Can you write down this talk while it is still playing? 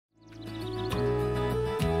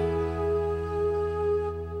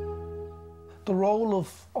the role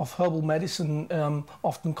of herbal medicine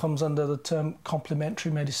often comes under the term complementary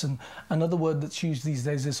medicine. Another word that's used these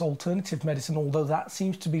days is alternative medicine, although that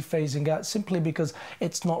seems to be phasing out simply because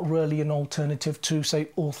it's not really an alternative to, say,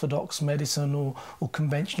 orthodox medicine or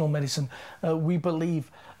conventional medicine. We believe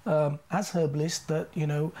as herbalists that, you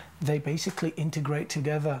know, they basically integrate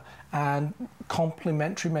together, and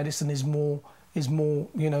complementary medicine is more,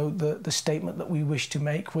 you know, the statement that we wish to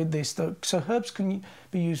make with this. So herbs can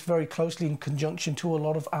be used very closely in conjunction to a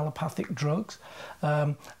lot of allopathic drugs,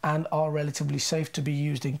 and are relatively safe to be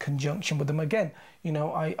used in conjunction with them. Again, you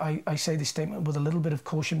know, I say this statement with a little bit of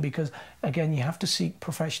caution because, again, you have to seek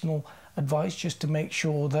professional advice just to make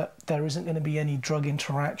sure that there isn't going to be any drug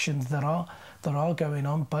interactions that are going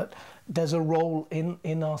on. But there's a role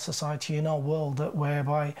in our society, in our world, that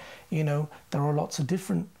whereby, you know, there are lots of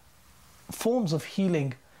different forms of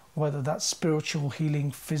healing, whether that's spiritual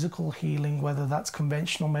healing, physical healing, whether that's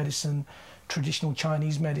conventional medicine, traditional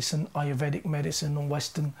Chinese medicine, Ayurvedic medicine, or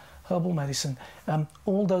Western herbal medicine.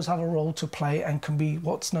 All those have a role to play and can be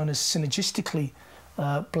what's known as synergistically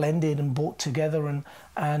blended and brought together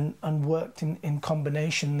and worked in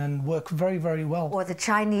combination and work very, very well. Well, the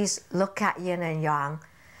Chinese look at yin and yang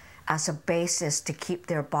as a basis to keep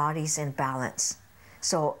their bodies in balance.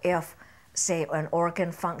 So if, say, an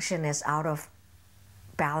organ function is out of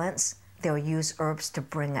balance, they'll use herbs to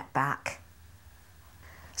bring it back.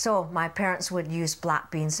 So my parents would use black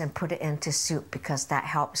beans and put it into soup because that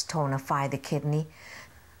helps tonify the kidney.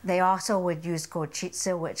 They also would use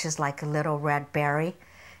gochitsu, which is like a little red berry,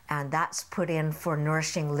 and that's put in for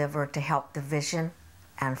nourishing liver to help the vision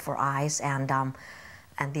and for eyes. And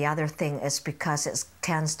the other thing is because it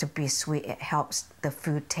tends to be sweet, it helps the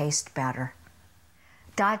food taste better.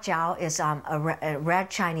 Da Jiao is a red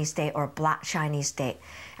Chinese date or black Chinese date,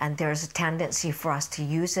 and there's a tendency for us to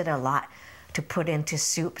use it a lot to put into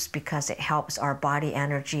soups because it helps our body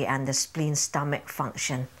energy and the spleen-stomach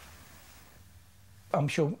function. I'm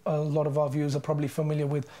sure a lot of our viewers are probably familiar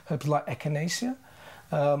with herbs like echinacea,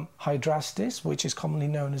 hydrastis, which is commonly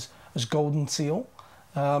known as golden seal.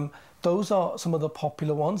 Those are some of the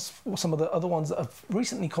popular ones. Some of the other ones that have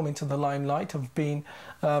recently come into the limelight have been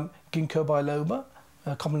ginkgo biloba,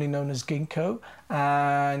 commonly known as ginkgo,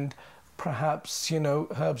 and perhaps, you know,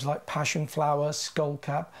 herbs like passion flower,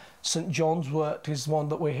 skullcap. St. John's wort is one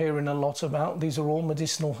that we're hearing a lot about. These are all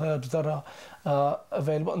medicinal herbs that are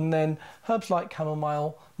available. And then herbs like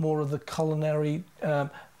chamomile, more of the culinary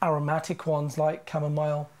aromatic ones like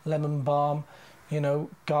chamomile, lemon balm, you know,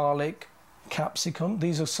 garlic, capsicum.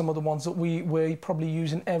 These are some of the ones that we're probably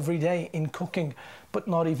using every day in cooking, but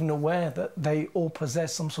not even aware that they all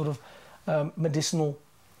possess some sort of medicinal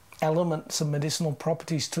elements and medicinal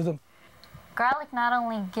properties to them. Garlic not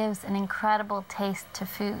only gives an incredible taste to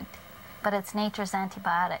food, but it's nature's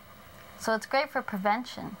antibiotic. So it's great for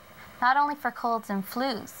prevention, not only for colds and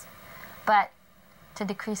flus, but to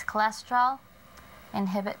decrease cholesterol,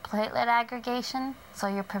 inhibit platelet aggregation, so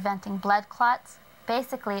you're preventing blood clots.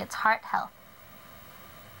 Basically, it's heart health.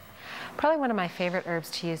 Probably one of my favorite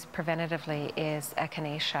herbs to use preventatively is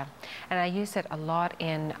echinacea, and I use it a lot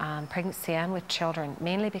in pregnancy and with children,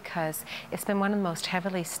 mainly because it's been one of the most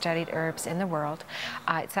heavily studied herbs in the world.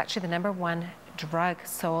 It's actually the #1 drug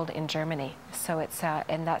sold in Germany, so it's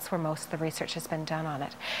and that's where most of the research has been done on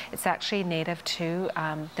it. It's actually native to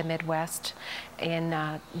the Midwest in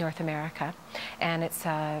North America, and it's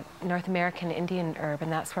a North American Indian herb,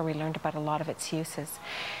 and that's where we learned about a lot of its uses.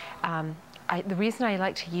 The reason I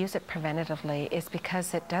like to use it preventatively is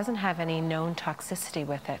because it doesn't have any known toxicity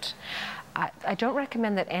with it. I don't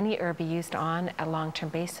recommend that any herb be used on a long-term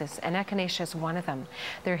basis, and echinacea is one of them.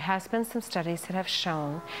 There has been some studies that have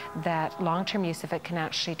shown that long-term use of it can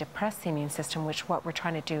actually depress the immune system, which what we're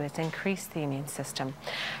trying to do is increase the immune system.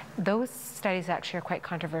 Those studies actually are quite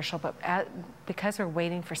controversial, but because we're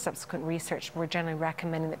waiting for subsequent research, we're generally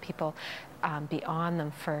recommending that people be on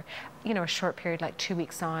them for, you know, a short period, like 2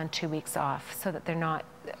 weeks on, 2 weeks off, so that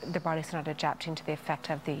their body's not adapting to the effect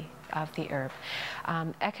of the herb.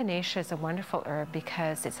 Echinacea is a wonderful herb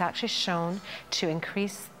because it's actually shown to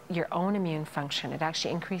increase your own immune function. It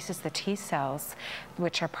actually increases the T cells,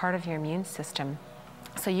 which are part of your immune system,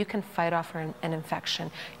 so you can fight off an infection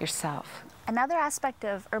yourself. Another aspect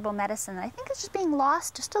of herbal medicine that I think is just being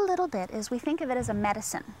lost just a little bit is we think of it as a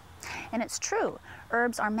medicine. And it's true,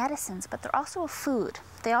 herbs are medicines, but they're also a food.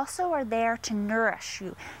 They also are there to nourish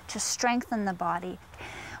you, to strengthen the body.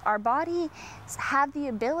 Our bodies have the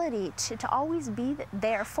ability to always be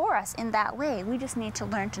there for us in that way. We just need to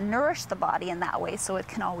learn to nourish the body in that way so it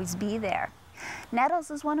can always be there.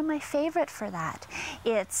 Nettles is one of my favorite for that.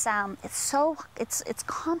 It's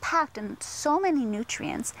compact in so many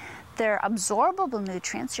nutrients they're absorbable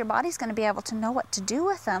nutrients, your body's going to be able to know what to do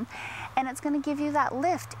with them, and it's going to give you that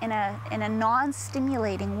lift in a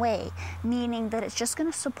non-stimulating way, meaning that it's just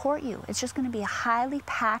going to support you. It's just going to be a highly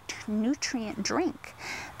packed nutrient drink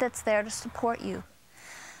that's there to support you.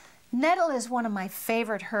 Nettle is one of my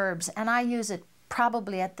favorite herbs, and I use it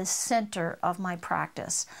probably at the center of my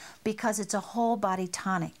practice because it's a whole body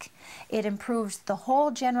tonic. It improves the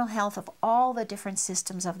whole general health of all the different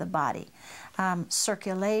systems of the body.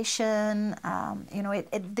 Circulation, you know,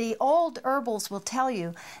 the old herbals will tell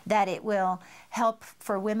you that it will help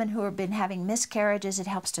for women who have been having miscarriages. It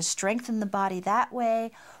helps to strengthen the body that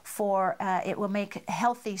way. It will make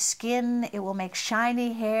healthy skin. It will make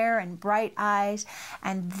shiny hair and bright eyes.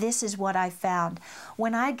 And this is what I found.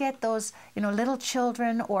 When I get those, you know, little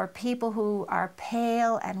children or people who are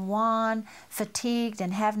pale and wan, fatigued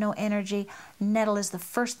and have no energy, nettle is the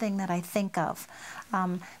first thing that I think of.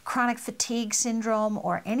 Chronic fatigue syndrome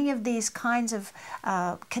or any of these kinds of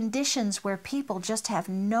conditions where people just have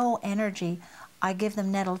no energy, I give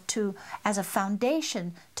them nettle as a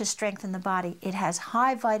foundation to strengthen the body. It has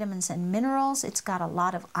high vitamins and minerals, it's got a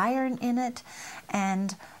lot of iron in it,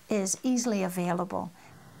 and is easily available.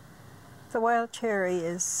 The wild cherry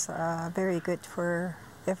is very good for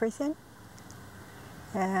everything,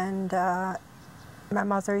 and my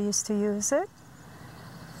mother used to use it,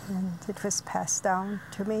 and it was passed down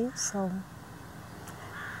to me,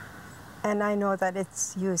 and I know that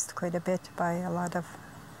it's used quite a bit by a lot of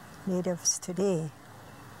natives today.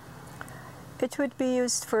 It would be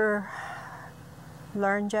used for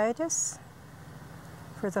laryngitis,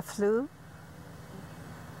 for the flu,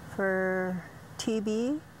 for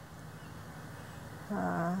TB,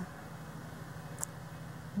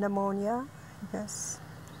 pneumonia, I guess,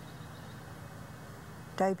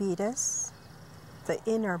 diabetes. The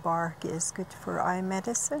inner bark is good for eye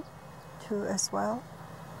medicine too as well.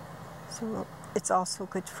 So it's also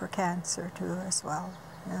good for cancer too as well.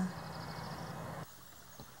 Yeah.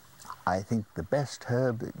 I think the best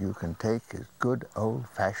herb that you can take is good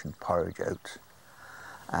old-fashioned porridge oats.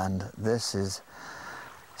 And this is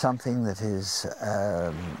something that is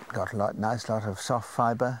got a nice lot of soft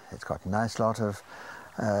fibre. It's got a nice lot of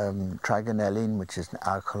trigonelline, which is an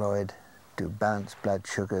alkaloid to balance blood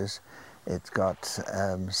sugars. It's got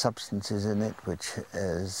substances in it, which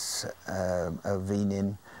is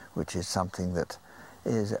avenin, which is something that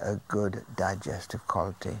is a good digestive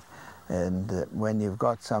quality. And when you've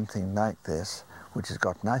got something like this, which has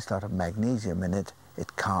got a nice lot of magnesium in it,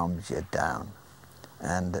 it calms you down.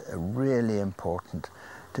 And really important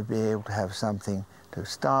to be able to have something to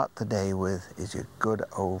start the day with is your good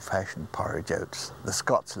old-fashioned porridge oats. The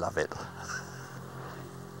Scots love it.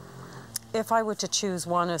 If I were to choose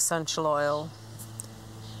one essential oil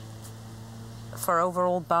for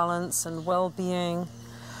overall balance and well-being,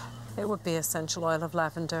 it would be essential oil of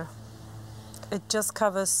lavender. It just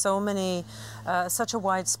covers so many, such a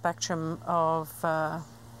wide spectrum of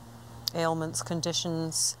ailments,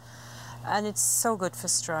 conditions, and it's so good for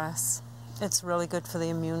stress. It's really good for the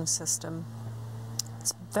immune system.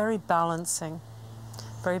 It's very balancing.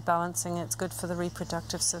 It's good for the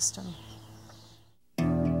reproductive system.